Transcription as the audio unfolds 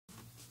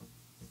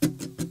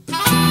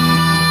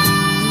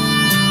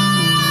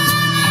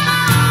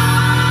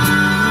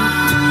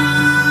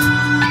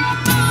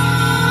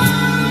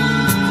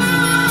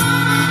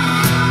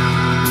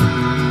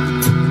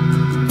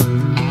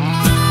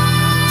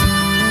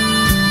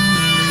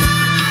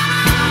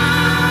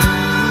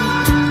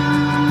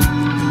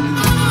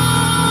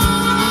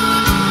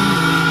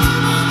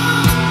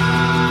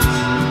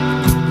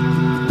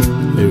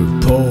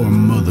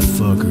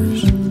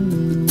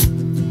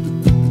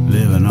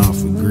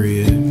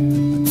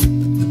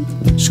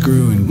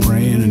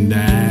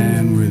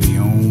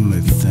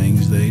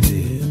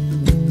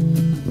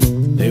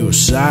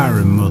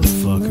sorry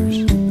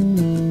motherfuckers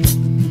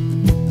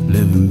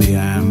living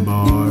behind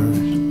bars,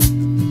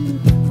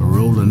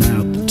 rolling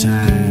out the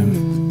time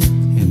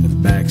in the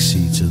back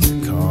seats of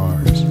the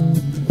cars.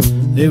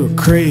 They were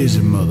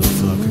crazy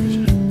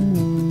motherfuckers,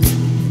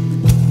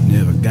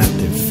 never got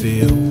their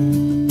fill,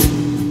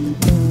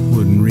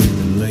 wouldn't read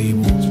the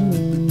labels,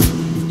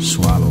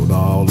 swallowed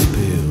all the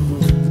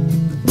pills.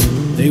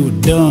 They were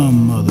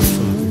dumb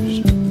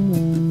motherfuckers,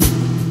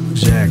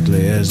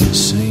 exactly as it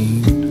seemed.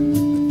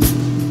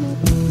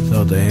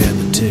 Thought they had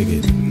the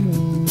ticket,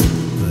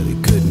 but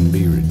it couldn't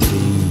be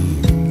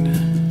redeemed.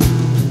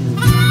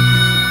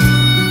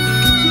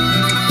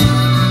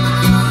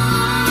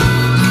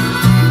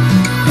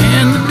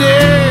 And the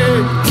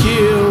dead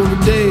kill the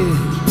dead,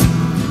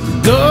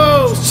 the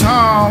ghosts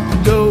haunt the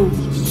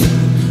ghosts.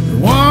 The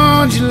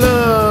ones you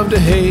love to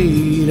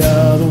hate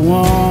are the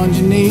ones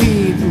you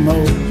need the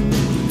most.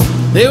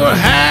 They were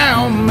high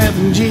on meth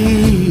and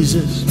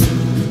Jesus,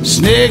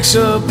 snakes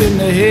up in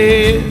the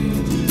head,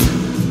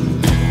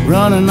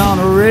 running on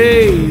a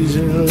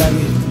razor like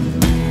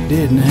it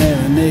didn't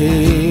have an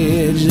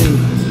edge. They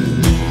were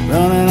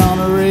running on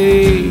a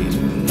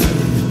razor like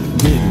it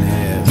didn't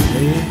have an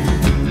edge.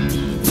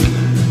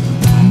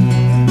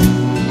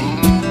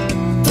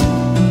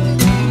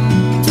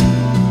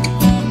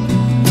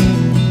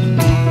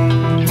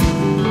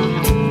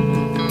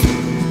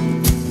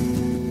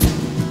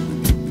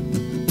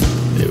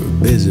 They were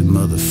busy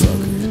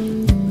motherfuckers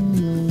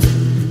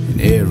in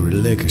every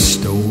liquor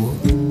store.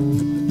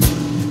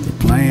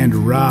 Planned to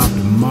rob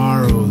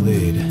tomorrow,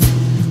 they'd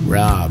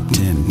robbed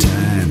 10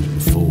 times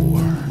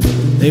before.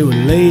 They were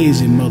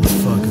lazy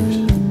motherfuckers,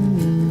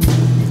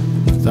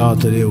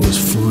 thought that it was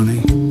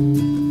funny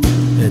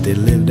that they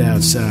lived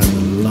outside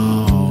the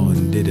law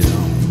and did it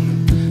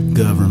on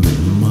government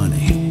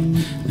money.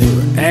 They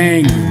were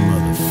angry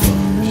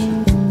motherfuckers,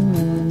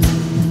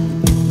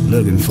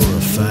 looking for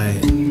a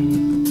fight,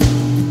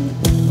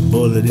 a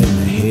bullet in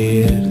the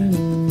head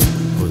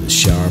or the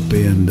sharp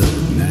end of a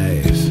knife.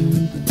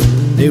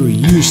 They were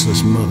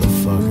useless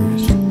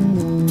motherfuckers,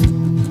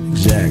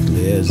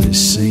 exactly as they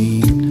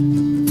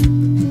seemed.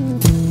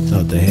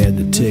 Thought they had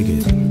the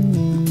ticket,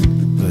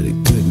 but it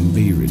couldn't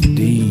be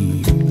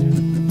redeemed.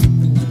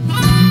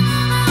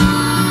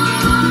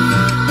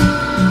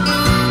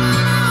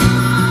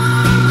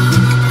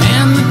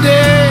 And the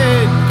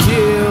dead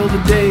kill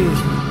the dead,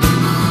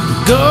 the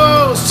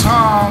ghosts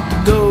haunt the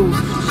ghosts.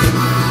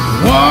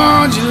 The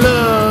ones you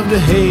love to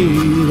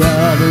hate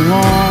are the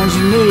ones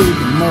you need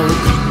the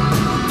most.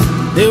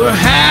 They were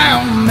high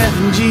on meth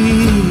and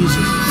Jesus,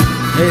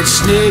 had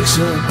snakes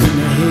up in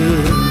their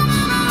head,